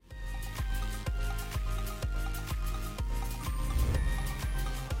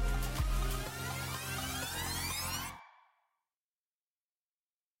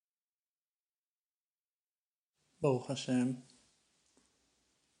Baruch Hashem,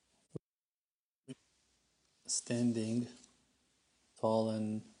 standing tall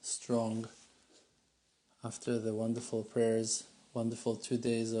and strong after the wonderful prayers, wonderful 2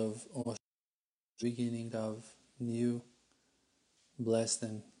 days of beginning of new, blessed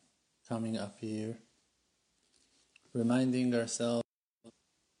and coming up year, reminding ourselves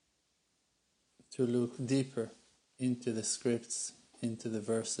to look deeper into the scripts, into the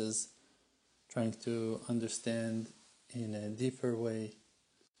verses, trying to understand in a deeper way,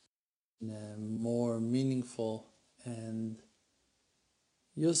 in a more meaningful and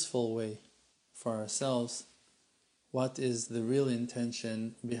useful way for ourselves, what is the real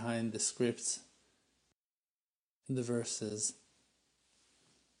intention behind the scripts, the verses.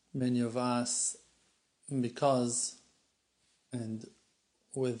 Many of us, because and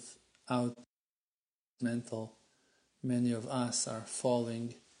without mental, many of us are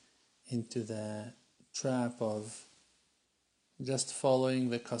falling into the trap of just following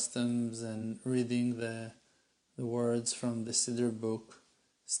the customs and reading the words from the Siddur book,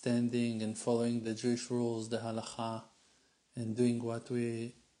 standing and following the Jewish rules, the halakha, and doing what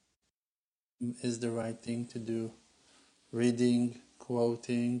is the right thing to do, reading,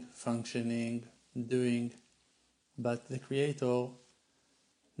 quoting, functioning, doing. But the Creator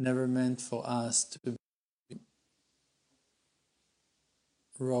never meant for us to be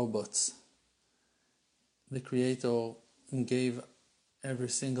robots. The Creator gave every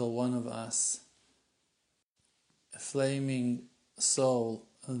single one of us a flaming soul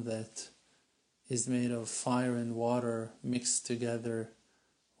that is made of fire and water mixed together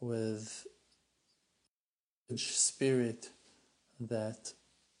with a spirit that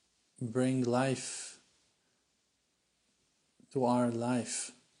bring life to our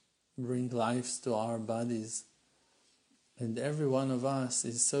life, bring lives to our bodies. And every one of us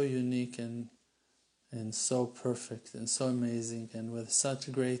is so unique and so perfect and so amazing and with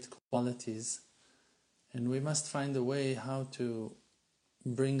such great qualities. And we must find a way how to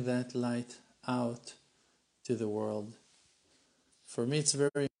bring that light out to the world. For me, it's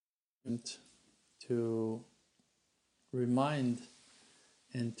very important to remind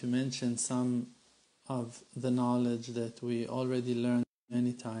and to mention some of the knowledge that we already learned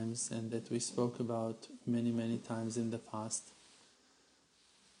many times and that we spoke about many, many times in the past.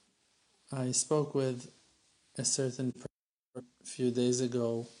 I spoke with a certain person a few days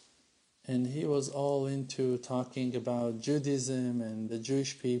ago, and he was all into talking about Judaism and the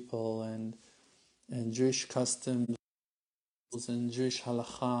Jewish people and Jewish customs and Jewish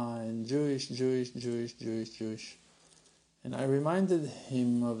halakha and Jewish. And I reminded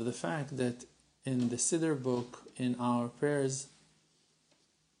him of the fact that in the Siddur book, in our prayers,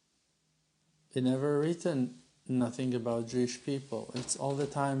 it never written nothing about Jewish people. It's all the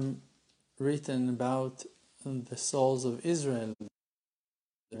time written about the souls of Israel,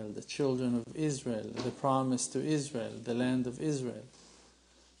 the children of Israel, the promise to Israel, the land of Israel.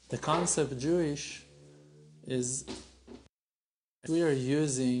 The concept Jewish is we are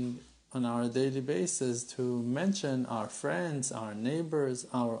using on our daily basis to mention our friends, our neighbors,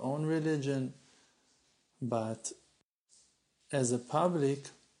 our own religion, but as a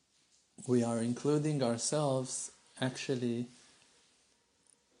public, we are including ourselves actually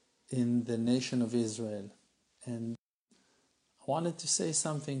in the nation of Israel. And I wanted to say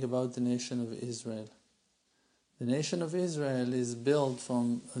something about the nation of Israel. The nation of Israel is built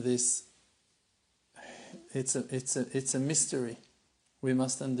from this. It's a mystery. We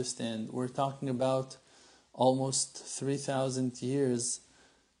must understand. We're talking about almost 3,000 years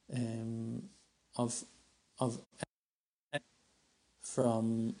of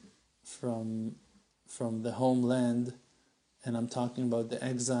from the homeland, and I'm talking about the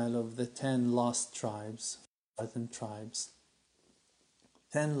exile of the 10 lost tribes,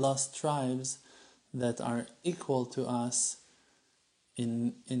 10 lost tribes that are equal to us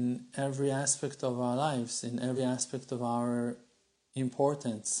in every aspect of our lives, in every aspect of our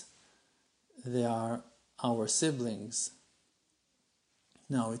importance. They are our siblings.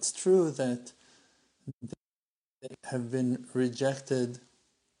 Now, it's true that they have been rejected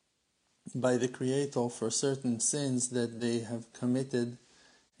by the Creator for certain sins that they have committed,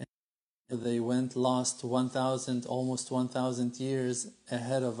 and they went lost almost 1,000 years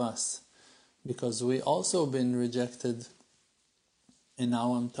ahead of us, because we also been rejected. And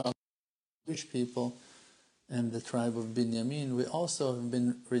now I'm talking about Jewish people and the tribe of Binyamin. We also have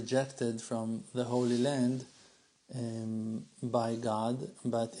been rejected from the Holy Land by God,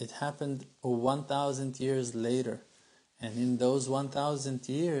 but it happened 1,000 years later. And in those 1,000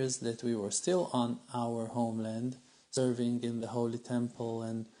 years that we were still on our homeland, serving in the Holy Temple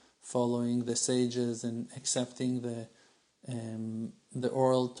and following the sages and accepting the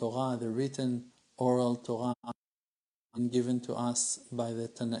oral Torah, the written oral Torah given to us by the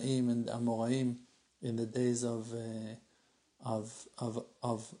Tanaim and the Amoraim in the days of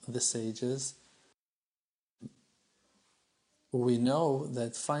the sages. We know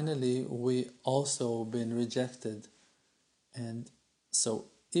that finally we also been rejected, and so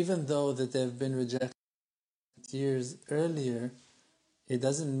even though that they've been rejected years earlier, it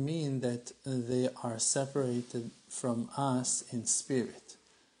doesn't mean that they are separated from us in spirit.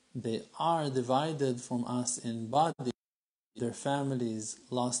 They are divided from us in body. Their families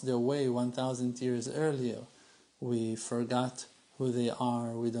lost their way 1,000 years earlier. We forgot who they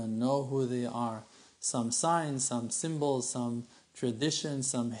are. We don't know who they are. Some signs, some symbols, some traditions,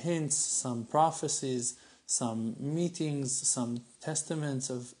 some hints, some prophecies, some meetings, some testaments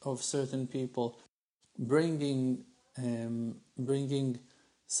of certain people, bringing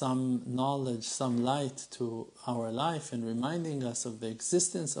some knowledge, some light to our life and reminding us of the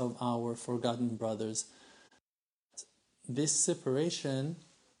existence of our forgotten brothers. This separation,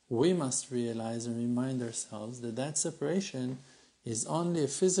 we must realize and remind ourselves that that separation is only a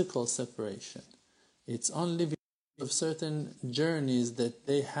physical separation. It's only because of certain journeys that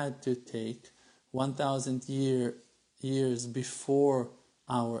they had to take 1,000 years before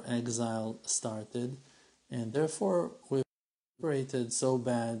our exile started, and therefore we separated so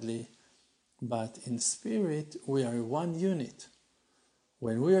badly. But in spirit, we are one unit.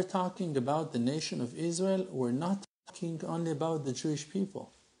 When we are talking about the nation of Israel, we're not talking only about the Jewish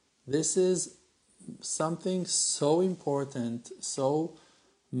people. This is something so important, so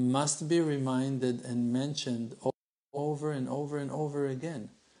must be reminded and mentioned over and over and over again.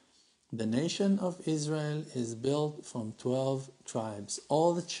 The nation of Israel is built from 12 tribes.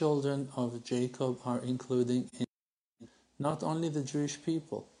 All the children of Jacob are included in, not only the Jewish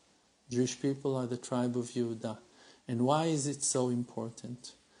people. Jewish people are the tribe of Judah. And why is it so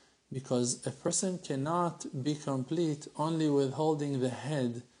important? Because a person cannot be complete only with holding the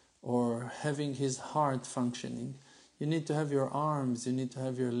head or having his heart functioning. You need to have your arms, you need to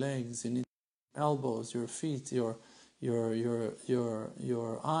have your legs, you need your elbows, your feet, your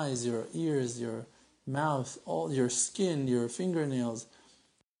eyes, your ears, your mouth, all your skin, your fingernails.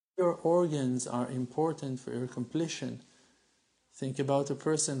 Your organs are important for your completion. Think about a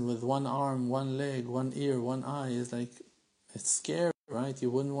person with one arm, one leg, one ear, one eye. It's scary, right? You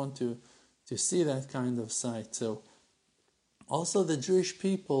wouldn't want to see that kind of sight. So also the Jewish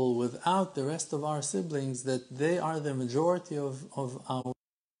people, without the rest of our siblings, that they are the majority of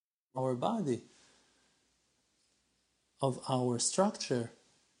our body, of our structure.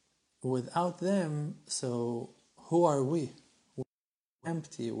 Without them, so who are we? We're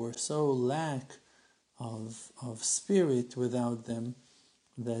empty. We're so lack of spirit without them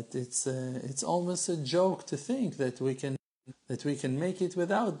that it's almost a joke to think that we can make it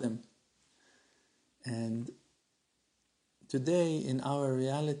without them. And today in our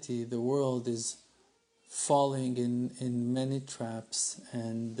reality, the world is falling in many traps,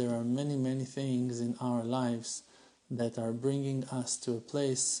 and there are many things in our lives that are bringing us to a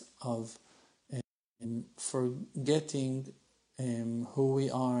place of forgetting who we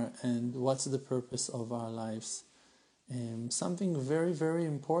are and what's the purpose of our lives. Something very, very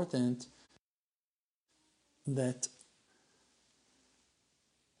important that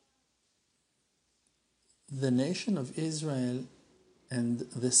the nation of Israel and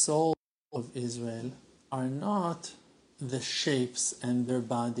the soul of Israel are not the shapes and their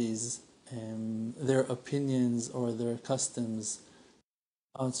bodies, their opinions or their customs,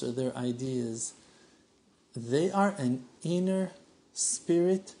 or their ideas. They are an inner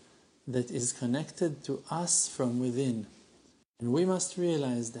spirit that is connected to us from within. And we must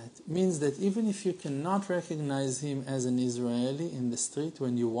realize that. It means that even if you cannot recognize him as an Israeli in the street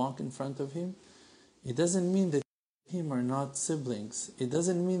when you walk in front of him, it doesn't mean that you and him are not siblings. It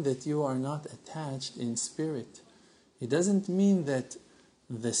doesn't mean that you are not attached in spirit. It doesn't mean that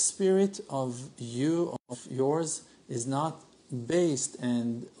the spirit of yours, is not based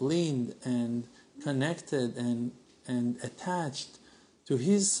and leaned and connected and attached to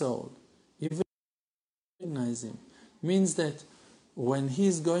his soul. Even recognize him means that when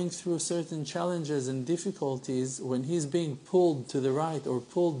he's going through certain challenges and difficulties, when he's being pulled to the right or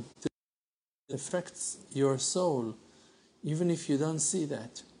pulled to the affects your soul, even if you don't see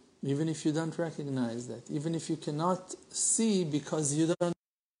that, even if you don't recognize that, even if you cannot see because you don't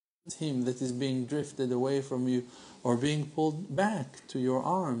see him that is being drifted away from you or being pulled back to your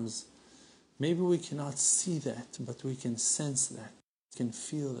arms. Maybe we cannot see that, but we can sense that, we can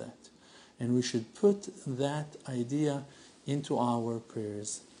feel that. And we should put that idea into our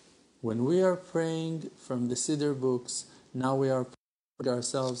prayers. When we are praying from the Siddur books, now we are putting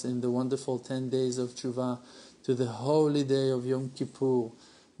ourselves in the wonderful 10 days of Tshuva to the holy day of Yom Kippur,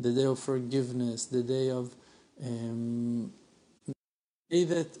 the day of forgiveness, the day of day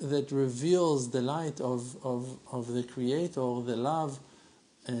that reveals the light of the Creator, the love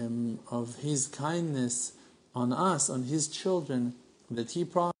of His kindness on us, on His children, that He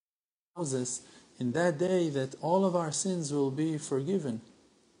promises in that day that all of our sins will be forgiven,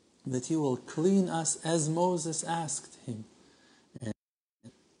 that He will clean us as Moses asked Him. And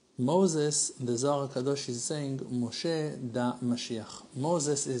Moses, the Zohar Kadosh is saying, Moshe da Mashiach.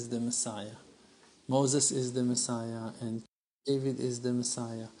 Moses is the Messiah. Moses is the Messiah, and David is the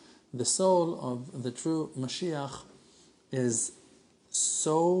Messiah. The soul of the true Mashiach is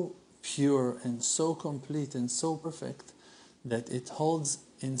so pure and so complete and so perfect that it holds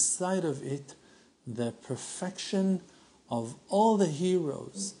inside of it the perfection of all the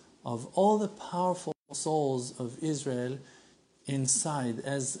heroes, of all the powerful souls of Israel inside,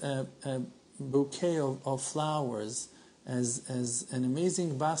 as a bouquet of flowers, as an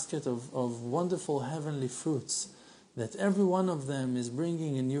amazing basket of wonderful heavenly fruits, that every one of them is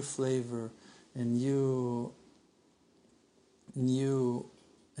bringing a new flavor, a new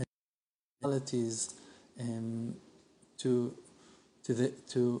qualities to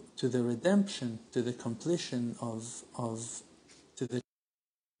the redemption, to the completion of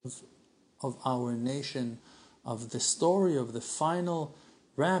our nation, of the story, of the final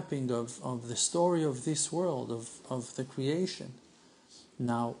wrapping of the story of this world, of the creation.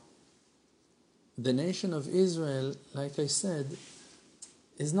 Now, the nation of Israel, like I said,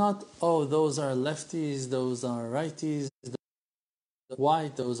 is not, oh, those are lefties, those are righties, those are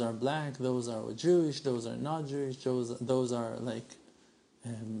white, those are black, those are Jewish, those are not Jewish, those are like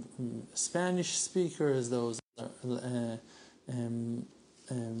Spanish speakers, those are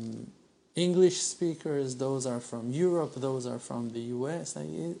English speakers, those are from Europe, those are from the US.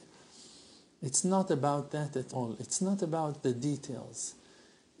 It's not about that at all. It's not about the details.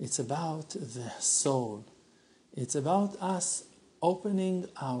 It's about the soul. It's about us opening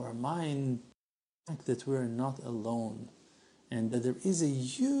our mind that we're not alone, and that there is a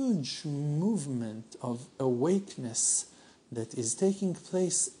huge movement of awakeness that is taking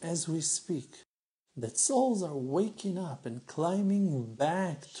place as we speak. That souls are waking up and climbing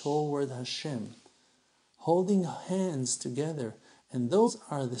back toward Hashem, holding hands together, and those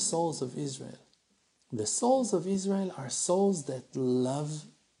are the souls of Israel. The souls of Israel are souls that love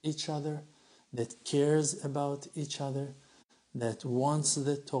each other, that cares about each other, that wants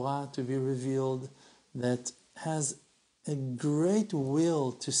the Torah to be revealed, that has a great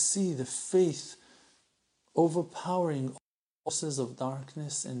will to see the faith overpowering forces of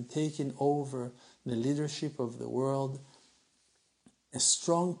darkness and taking over the leadership of the world, a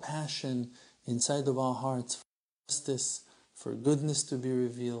strong passion inside of our hearts for justice, for goodness to be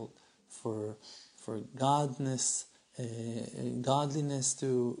revealed, for godness, godliness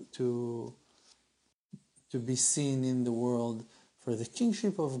to be seen in the world, for the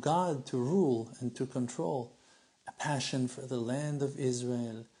kingship of God to rule and to control, a passion for the land of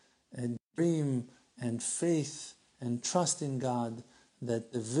Israel, a dream and faith and trust in God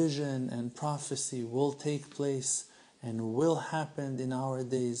that the vision and prophecy will take place and will happen in our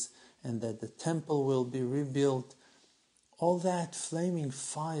days, and that the temple will be rebuilt. All that flaming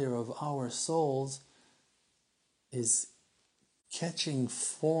fire of our souls is catching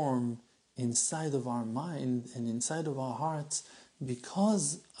form inside of our mind and inside of our hearts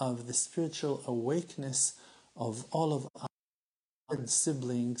because of the spiritual awakeness of all of our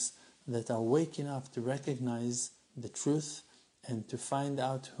siblings that are waking up to recognize the truth and to find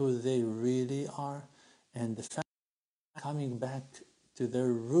out who they really are, and the fact coming back to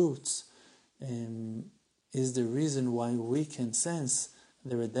their roots is the reason why we can sense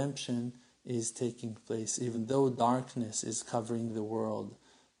the redemption is taking place, even though darkness is covering the world.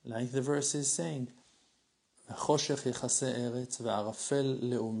 Like the verse is saying, "Choshech yichaseh eretz ve'arafel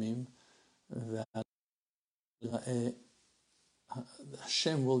le'umim,"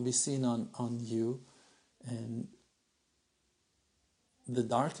 Hashem will be seen on you, and the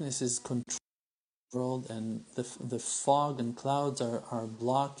darkness is controlled, and the fog and clouds are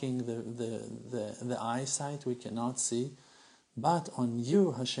blocking the eyesight. We cannot see. But on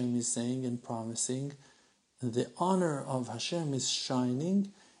you, Hashem is saying and promising, the honor of Hashem is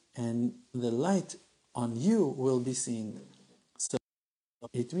shining, and the light on you will be seen. So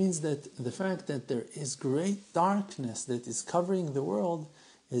it means that the fact that there is great darkness that is covering the world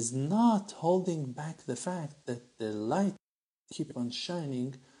is not holding back the fact that the light keep on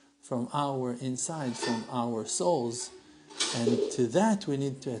shining from our inside, from our souls, And to that we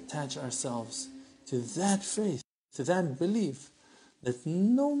need to attach ourselves, to that faith, to that belief that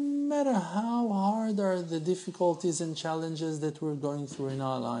no matter how hard are the difficulties and challenges that we're going through in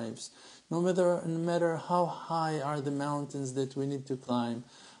our lives, no matter how high are the mountains that we need to climb,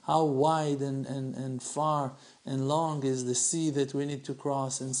 how wide and far and long is the sea that we need to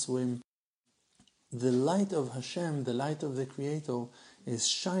cross and swim, the light of Hashem, the light of the Creator, is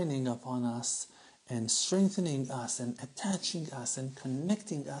shining upon us and strengthening us and attaching us and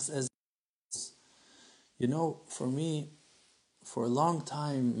connecting us as. For me, for a long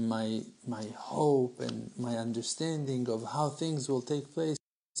time, my hope and my understanding of how things will take place,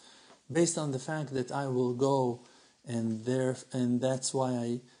 based on the fact that I will go, and that's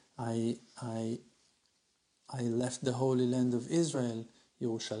why I left the Holy Land of Israel,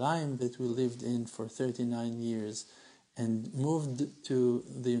 Yerushalayim, that we lived in for 39 years, and moved to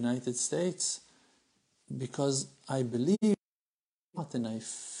the United States because I believed and I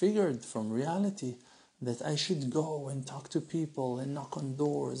figured from reality that I should go and talk to people and knock on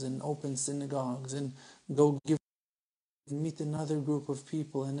doors and open synagogues and go meet another group of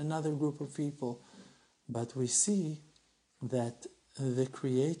people and another group of people. But we see that the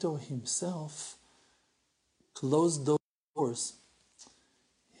Creator Himself closed doors.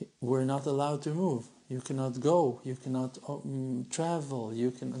 We're not allowed to move. You cannot go. You cannot travel.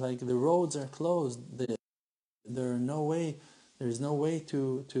 The roads are closed. There's no way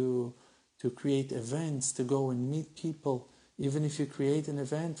to create events, to go and meet people. Even if you create an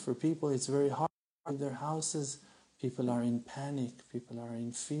event for people, it's very hard in their houses. People are in panic. People are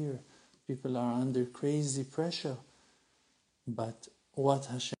in fear. People are under crazy pressure. But what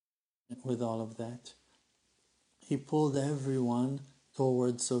Hashem did with all of that? He pulled everyone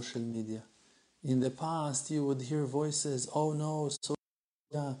towards social media. In the past, you would hear voices, oh no, social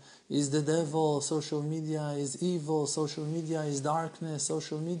media is the devil, social media is evil, social media is darkness,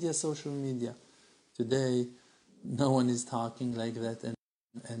 social media. Today, no one is talking like that.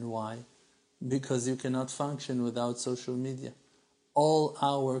 And why? Because you cannot function without social media. All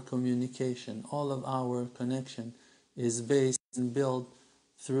our communication, all of our connection is based and built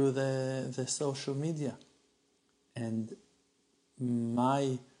through the social media. And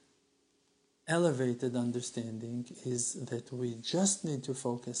my elevated understanding is that we just need to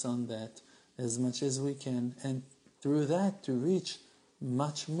focus on that as much as we can, and through that to reach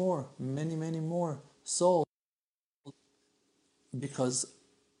much more, many more souls, because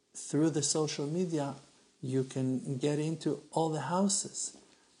through the social media you can get into all the houses,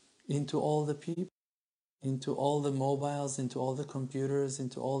 into all the people, into all the mobiles, into all the computers,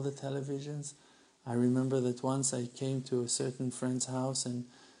 into all the televisions. I remember that once I came to a certain friend's house, and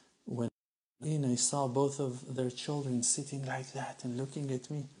when I saw both of their children sitting like that and looking at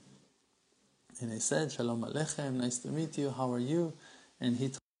me. And I said, Shalom Aleichem, nice to meet you, how are you? And he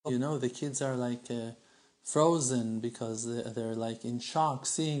told me, the kids are like frozen because they're like in shock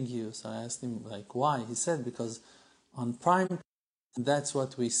seeing you. So I asked him, like, why? He said, because on prime, that's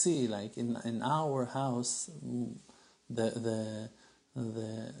what we see. Like in our house, the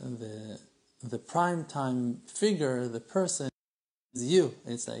prime time figure, the person is you.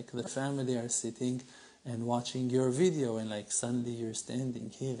 It's like the family are sitting and watching your video, and like suddenly you're standing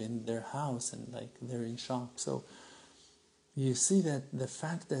here in their house and like they're in shock. So you see that the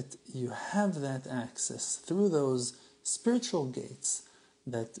fact that you have that access through those spiritual gates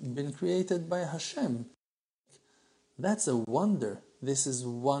that been created by Hashem, that's a wonder. This is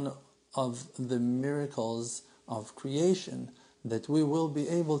one of the miracles of creation, that we will be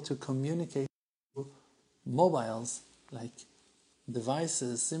able to communicate through mobiles, like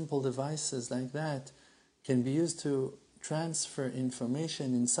devices, simple devices like that, can be used to transfer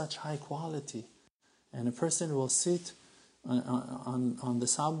information in such high quality. And a person will sit on the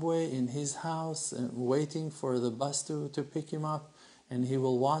subway in his house waiting for the bus to pick him up, and he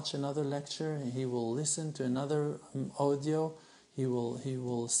will watch another lecture, and he will listen to another audio, he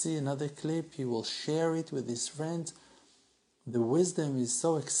will see another clip, he will share it with his friends. The wisdom is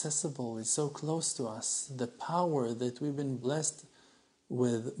so accessible, it's so close to us. The power that we've been blessed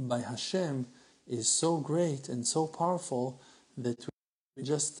with by Hashem is so great and so powerful that we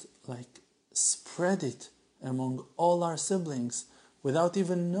just like spread it among all our siblings without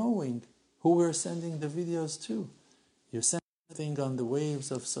even knowing who we're sending the videos to. You're sending on the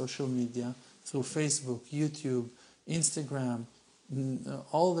waves of social media through Facebook, YouTube, Instagram,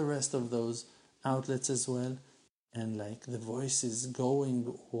 all the rest of those outlets as well. And like the voice is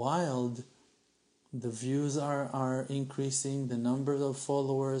going wild. The views are increasing, the number of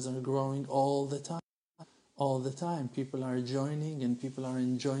followers are growing all the time. All the time. People are joining and people are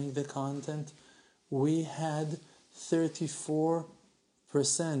enjoying the content. We had 34%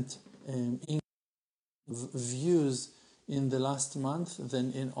 views in the last month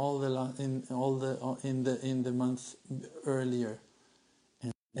than in the month earlier.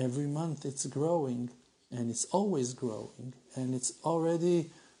 And every month it's growing, and it's always growing, and it's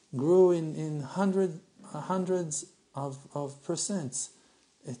already grew in hundreds of percents.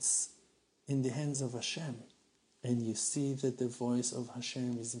 It's in the hands of Hashem. And you see that the voice of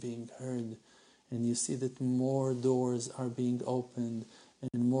Hashem is being heard, and you see that more doors are being opened,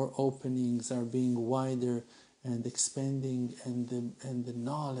 and more openings are being wider and expanding, and the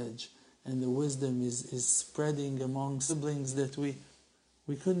knowledge and the wisdom is spreading among siblings that we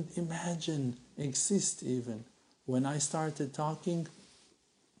couldn't imagine exist even. When I started talking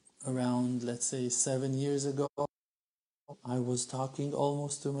around, let's say, 7 years ago, I was talking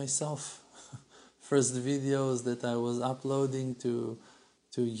almost to myself. First videos that I was uploading to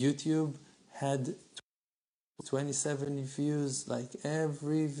YouTube had 27 views, like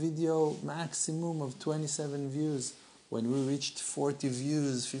every video maximum of 27 views. When we reached 40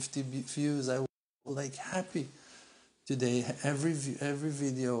 views, 50 views, I was like happy. Today every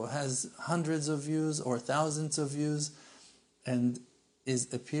video has hundreds of views or thousands of views, and is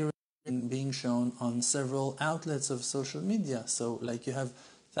appearing and being shown on several outlets of social media. So like you have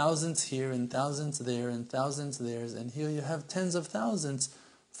thousands here and thousands there and thousands there, and here you have tens of thousands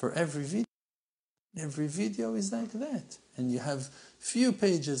for every video. Every video is like that. And you have few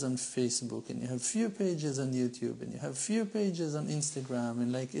pages on Facebook, and you have few pages on YouTube, and you have few pages on Instagram,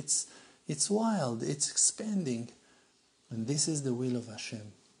 and like it's wild, it's expanding. And this is the will of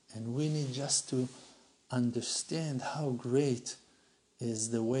Hashem. And we need just to understand how great is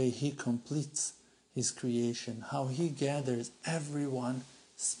the way He completes His creation, how He gathers everyone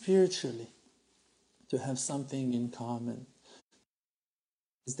spiritually to have something in common.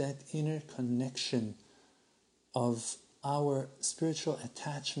 Is that inner connection of our spiritual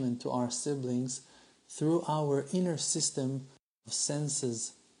attachment to our siblings through our inner system of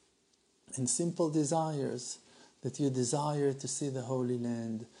senses and simple desires, that you desire to see the Holy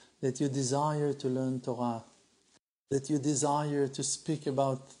Land, that you desire to learn Torah, that you desire to speak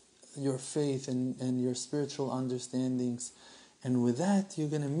about your faith and your spiritual understandings. And with that, you're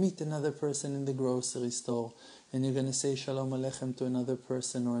going to meet another person in the grocery store, and you're going to say Shalom Aleichem to another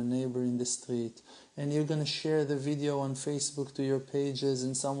person or a neighbor in the street, and you're going to share the video on Facebook to your pages,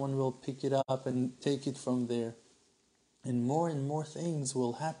 and someone will pick it up and take it from there. And more things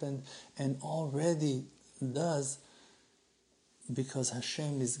will happen, and already does, because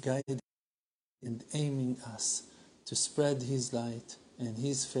Hashem is guiding and aiming us to spread His light and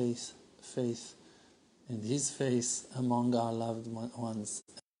His faith and His face among our loved ones,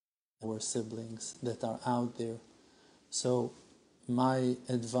 our siblings that are out there. So my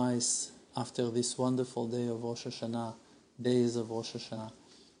advice after this wonderful day of Rosh Hashanah, days of Rosh Hashanah,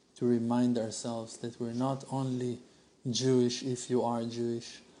 to remind ourselves that we're not only Jewish if you are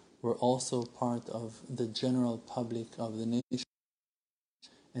Jewish, we're also part of the general public of the nation.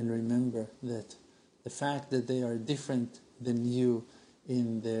 And remember that the fact that they are different than you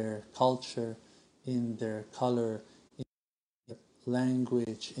in their culture, in their color, in their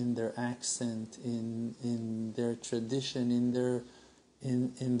language, in their accent, in their tradition,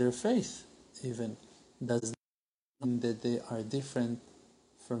 in their faith even, does not mean that they are different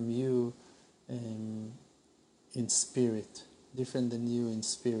from you in spirit, different than you in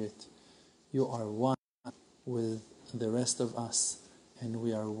spirit. You are one with the rest of us, and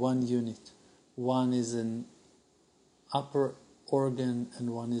we are one unit. One is an upper organ and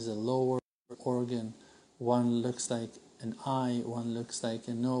one is a lower organ. One looks like an eye, one looks like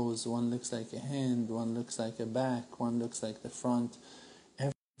a nose, one looks like a hand, one looks like a back, one looks like the front.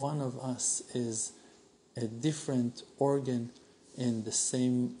 Every one of us is a different organ in the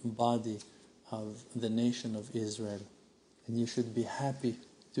same body of the nation of Israel. And you should be happy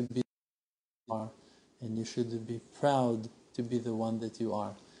to be who you are, and you should be proud to be the one that you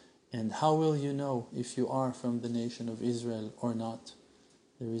are. And how will you know if you are from the nation of Israel or not?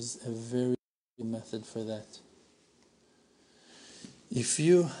 There is a very good method for that. If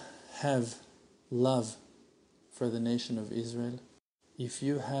you have love for the nation of Israel, if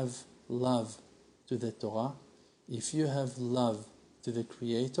you have love to the Torah, if you have love to the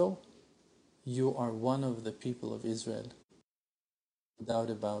Creator, you are one of the people of Israel. No doubt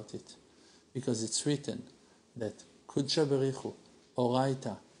about it. Because it's written that Kudsha Berichu,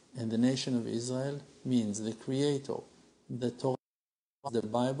 Oraita, and the nation of Israel means the Creator, the Torah, the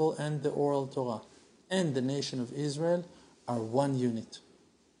Bible, and the oral Torah, and the nation of Israel are one unit.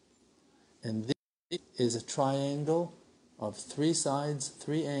 And this is a triangle of three sides,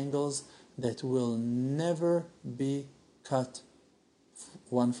 three angles that will never be cut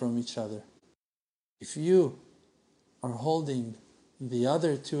one from each other. If you are holding the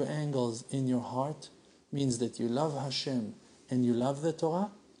other two angles in your heart, means that you love Hashem and you love the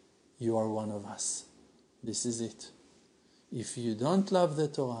Torah, you are one of us. This is it. If you don't love the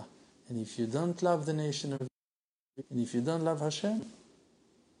Torah, and if you don't love the nation of Israel, and if you don't love Hashem,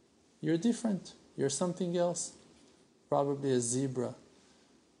 you're different. You're something else. Probably a zebra.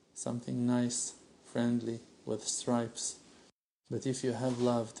 Something nice, friendly, with stripes. But if you have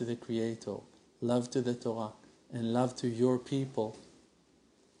love to the Creator, love to the Torah, and love to your people,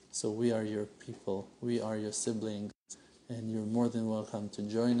 so we are your people, we are your siblings, and you're more than welcome to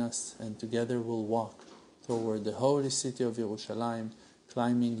join us, and together we'll walk toward the holy city of Yerushalayim,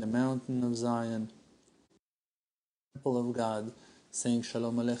 climbing the mountain of Zion, temple of God, saying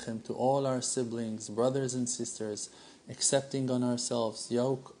Shalom Aleichem to all our siblings, brothers and sisters, accepting on ourselves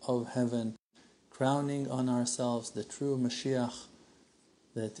yoke of heaven, crowning on ourselves the true Mashiach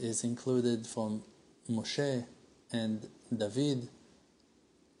that is included from Moshe and David,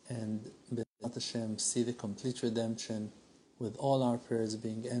 and B'ezrat Hashem see the complete redemption with all our prayers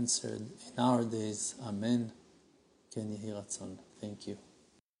being answered in our days. Amen. כן יהי רצון. Thank you.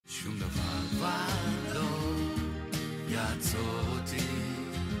 שום דבר כבר לא יעצור אותי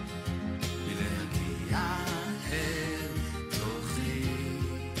מלהגיע